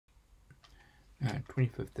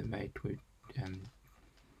25th of May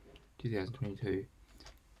 2022.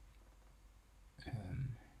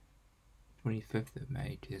 25th of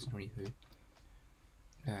May 2022.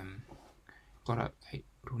 Got up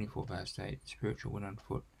 24 past 8. Spiritual went on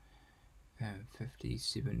foot.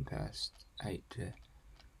 57 past 8 to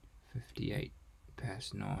 58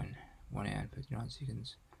 past 9. 1 hour and 59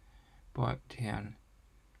 seconds. Bike town.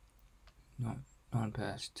 9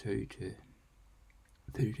 past 2 to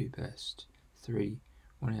 32 past 3.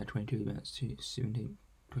 1 hour 22 minutes to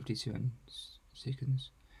 57 seconds.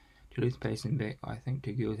 Duluth Basin back. I think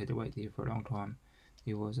two girls had to wait there for a long time.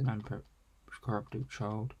 There was an uncorrupted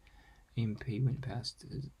child. MP went past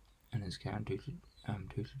in his car and tooted.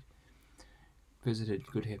 Visited.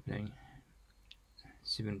 Good happening.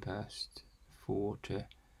 7 past 4 to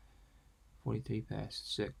 43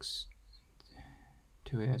 past 6.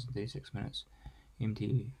 2 hours and 36 minutes.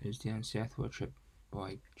 MT is down southward trip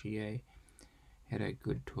by GA. Had a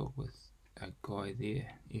good talk with a guy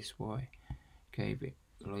there. SY gave it.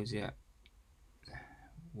 Close out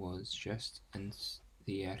was just in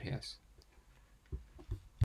the outhouse.